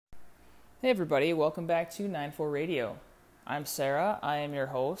Hey everybody, welcome back to 94 Radio. I'm Sarah, I am your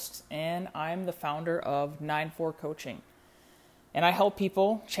host, and I'm the founder of 94 Coaching. And I help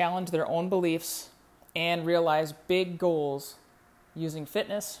people challenge their own beliefs and realize big goals using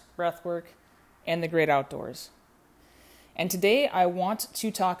fitness, breathwork, and the great outdoors. And today I want to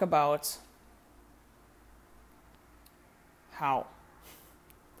talk about how.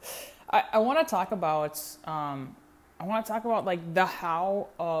 I want to talk about like the how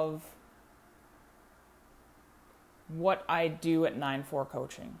of what I do at 94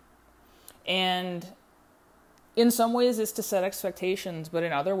 Coaching. And in some ways it's to set expectations, but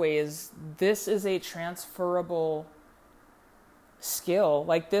in other ways, this is a transferable skill.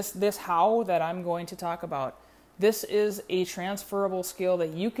 Like this how that I'm going to talk about, this is a transferable skill that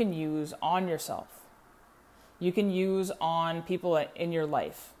you can use on yourself. You can use on people in your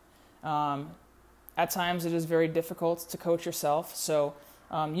life. At times it is very difficult to coach yourself, so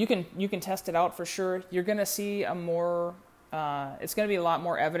you can test it out for sure. You're going to see it's going to be a lot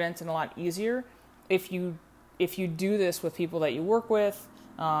more evident and a lot easier if you do this with people that you work with,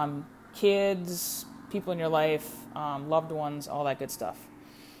 kids, people in your life, loved ones, all that good stuff.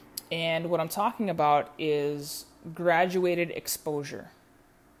 And what I'm talking about is graduated exposure.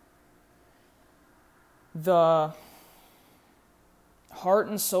 The heart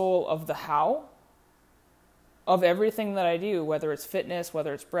and soul of the how of everything that I do, whether it's fitness,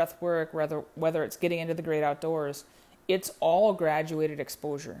 whether it's breath work, whether it's getting into the great outdoors, it's all graduated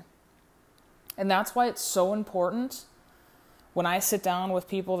exposure. And that's why it's so important when I sit down with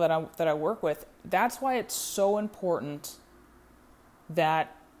people that I work with. That's why it's so important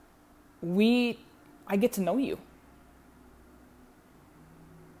that I get to know you.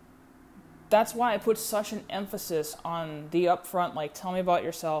 That's why I put such an emphasis on the upfront, like, tell me about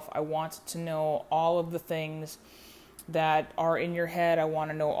yourself. I want to know all of the things that are in your head. I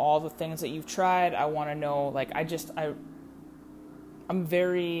want to know all the things that you've tried. I want to know, I'm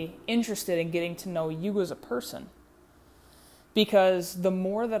very interested in getting to know you as a person. Because the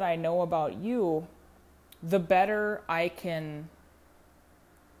more that I know about you, the better I can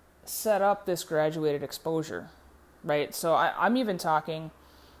set up this graduated exposure, right? So I'm even talking...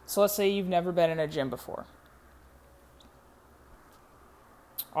 So let's say you've never been in a gym before.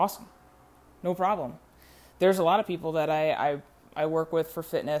 Awesome. No problem. There's a lot of people that I work with for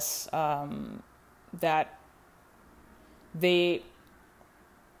fitness that they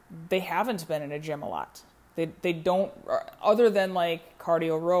haven't been in a gym a lot. They don't, other than like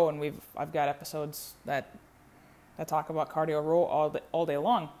cardio row, and I've got episodes that talk about cardio row all day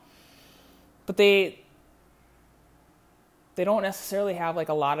long. But they don't necessarily have like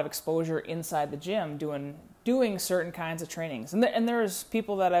a lot of exposure inside the gym doing certain kinds of trainings. And there's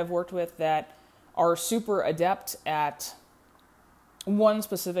people that I've worked with that are super adept at one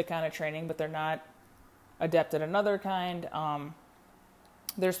specific kind of training, but they're not adept at another kind.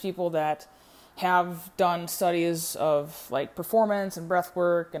 There's people that have done studies of like performance and breath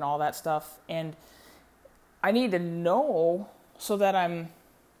work and all that stuff. And I need to know so that I'm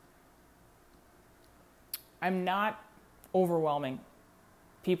not overwhelming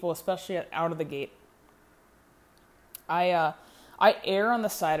people, especially out of the gate. I err on the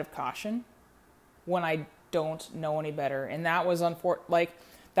side of caution when I don't know any better, and that was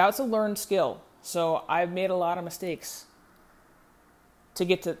that's a learned skill. So I've made a lot of mistakes to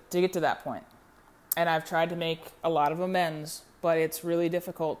get to that point, and I've tried to make a lot of amends, but it's really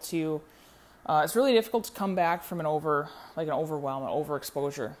difficult to come back from an overwhelm, an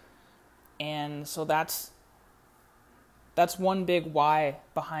overexposure, and so that's one big why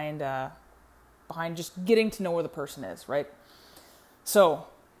behind just getting to know where the person is, right? So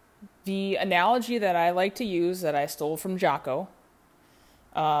the analogy that I like to use that I stole from Jocko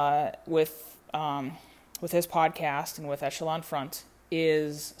with his podcast and with Echelon Front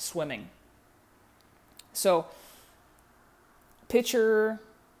is swimming. So picture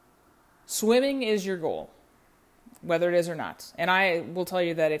swimming is your goal, whether it is or not. And I will tell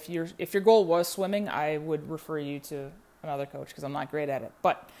you that if your goal was swimming, I would refer you to another coach because I'm not great at it.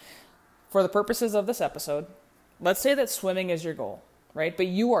 But for the purposes of this episode, let's say that swimming is your goal, right? But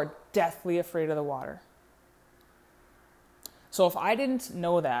you are deathly afraid of the water. So if I didn't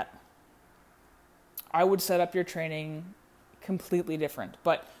know that, I would set up your training completely different.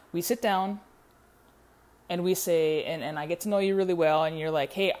 But we sit down and we say, and I get to know you really well, and you're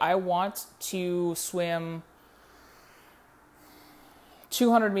like, hey, I want to swim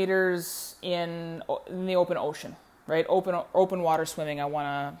 200 meters in the open ocean. Right, open water swimming. I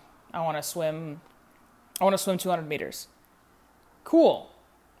want to swim 200 meters. Cool.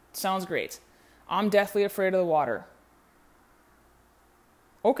 Sounds great. I'm deathly afraid of the water.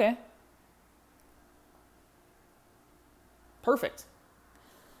 Okay. Perfect.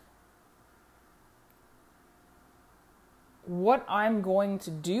 What I'm going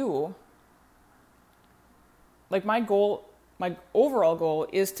to do, like my overall goal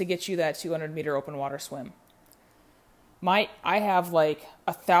is to get you that 200-meter open water swim. I have like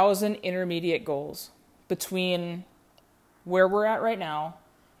 1,000 intermediate goals between where we're at right now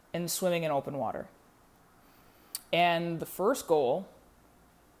and swimming in open water. And the first goal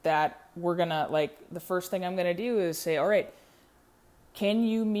that the first thing I'm gonna do is say, all right, can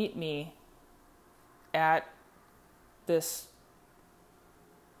you meet me at this,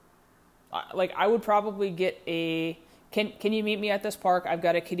 I would probably get can you meet me at this park? I've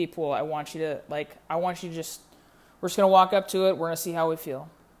got a kiddie pool. I want you to we're just going to walk up to it. We're going to see how we feel.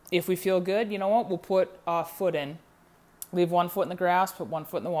 If we feel good, you know what? We'll put a foot in. Leave one foot in the grass, put one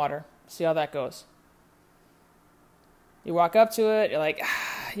foot in the water. See how that goes. You walk up to it, you're like,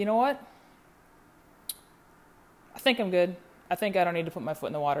 you know what? I think I'm good. I think I don't need to put my foot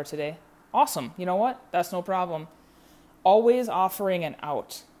in the water today. Awesome. You know what? That's no problem. Always offering an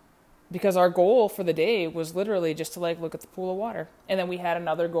out. Because our goal for the day was literally just to look at the pool of water. And then we had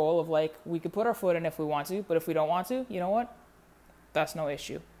another goal of we could put our foot in if we want to, but if we don't want to, you know what? That's no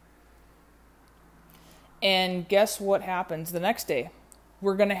issue. And guess what happens the next day?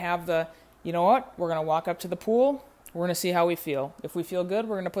 We're going to have you know what? We're going to walk up to the pool. We're going to see how we feel. If we feel good,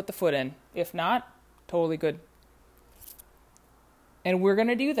 we're going to put the foot in. If not, totally good. And we're going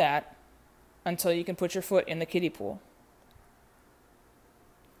to do that until you can put your foot in the kiddie pool.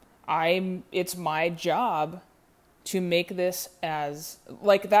 It's my job to make this as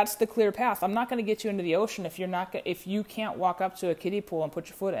that's the clear path. I'm not going to get you into the ocean if you can't walk up to a kiddie pool and put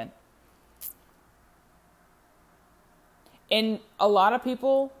your foot in. And a lot of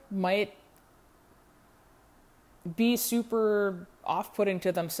people might be super off-putting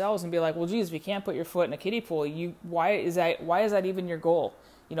to themselves and be like, well, geez, if you can't put your foot in a kiddie pool, why is that even your goal?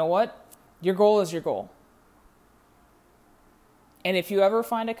 You know what? Your goal is your goal. And if you ever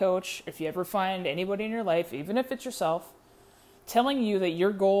find a coach, if you ever find anybody in your life, even if it's yourself, telling you that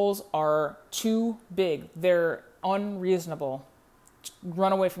your goals are too big, they're unreasonable,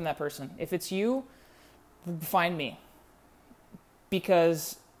 run away from that person. If it's you, find me.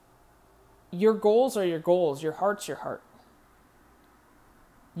 Because your goals are your goals. Your heart's your heart.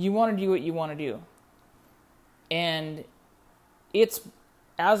 You want to do what you want to do. And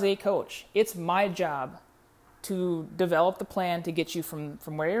as a coach, it's my job to develop the plan to get you from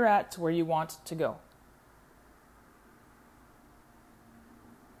where you're at to where you want to go.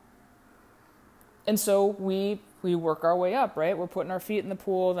 And so we work our way up, right? We're putting our feet in the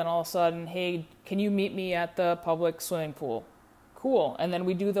pool, then all of a sudden, hey, can you meet me at the public swimming pool? Cool. And then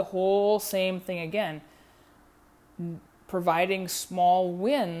we do the whole same thing again, providing small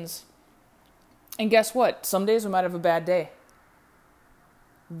wins. And guess what? Some days we might have a bad day.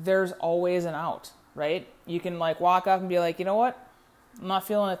 There's always an out, right? You can walk up and be like, you know what? I'm not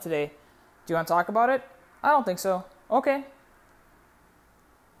feeling it today. Do you want to talk about it? I don't think so. Okay.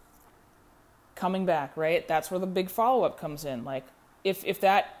 Coming back, right? That's where the big follow-up comes in. If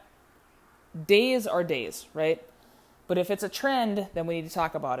that days are days, right? But if it's a trend, then we need to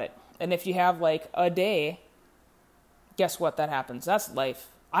talk about it. And if you have a day, guess what? That happens. That's life.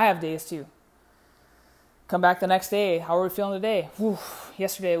 I have days too. Come back the next day. How are we feeling today? Whew,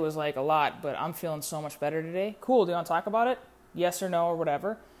 yesterday was a lot, but I'm feeling so much better today. Cool. Do you want to talk about it? Yes or no or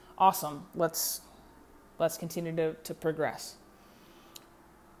whatever. Awesome. Let's continue to progress.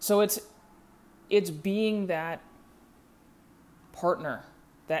 So it's being that partner,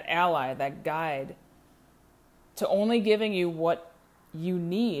 that ally, that guide, to only giving you what you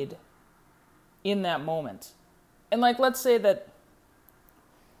need in that moment. And let's say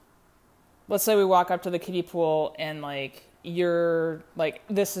we walk up to the kiddie pool and you're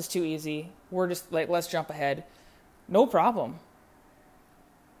this is too easy. We're just let's jump ahead. No problem.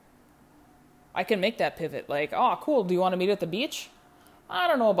 I can make that pivot. Oh, cool. Do you want to meet at the beach? I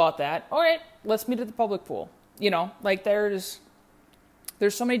don't know about that. All right, let's meet at the public pool. There's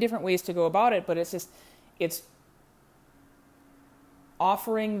so many different ways to go about it, but it's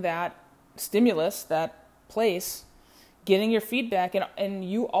offering that stimulus, that place, getting your feedback, and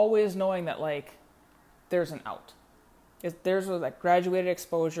you always knowing that there's an out. There's that graduated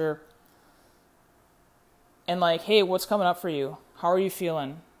exposure, and hey, what's coming up for you? How are you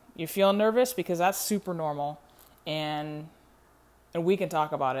feeling? You feeling nervous? Because that's super normal, and we can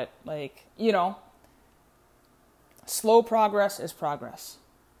talk about it. Slow progress is progress,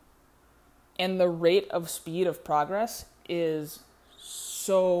 and the rate of speed of progress is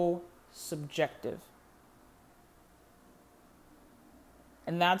so subjective.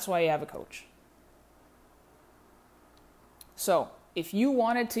 And that's why you have a coach. So if you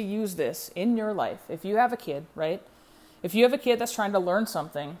wanted to use this in your life, if you have a kid, right? If you have a kid that's trying to learn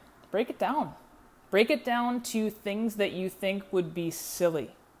something, break it down. Break it down to things that you think would be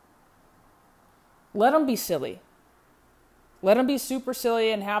silly. Let them be silly. Let them be super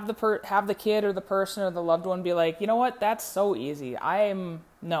silly, and have the kid or the person or the loved one be like, you know what, that's so easy.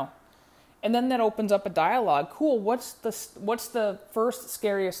 No. And then that opens up a dialogue. Cool, what's the first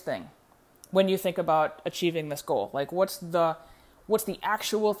scariest thing when you think about achieving this goal? Like, what's the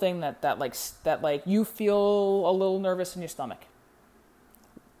actual thing that you feel a little nervous in your stomach?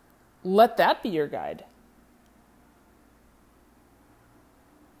 Let that be your guide.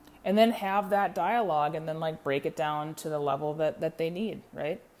 And then have that dialogue, and then break it down to the level that they need,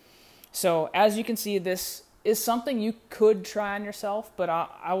 right? So as you can see, this is something you could try on yourself, but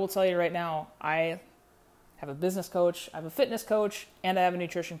I will tell you right now, I have a business coach, I have a fitness coach, and I have a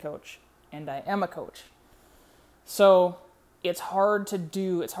nutrition coach, and I am a coach. So it's hard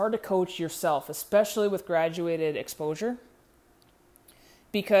to coach yourself, especially with graduated exposure,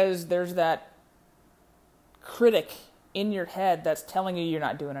 because there's that critic in your head that's telling you you're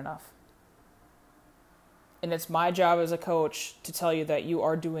not doing enough. And it's my job as a coach to tell you that you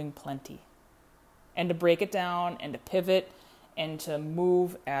are doing plenty, and to break it down and to pivot and to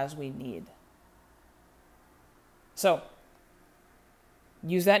move as we need. So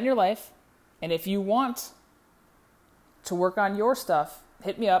use that in your life. And if you want to work on your stuff,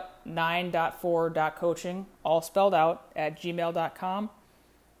 hit me up, 9.4.coaching, all spelled out, @gmail.com,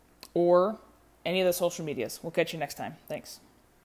 or any of the social medias. We'll catch you next time. Thanks.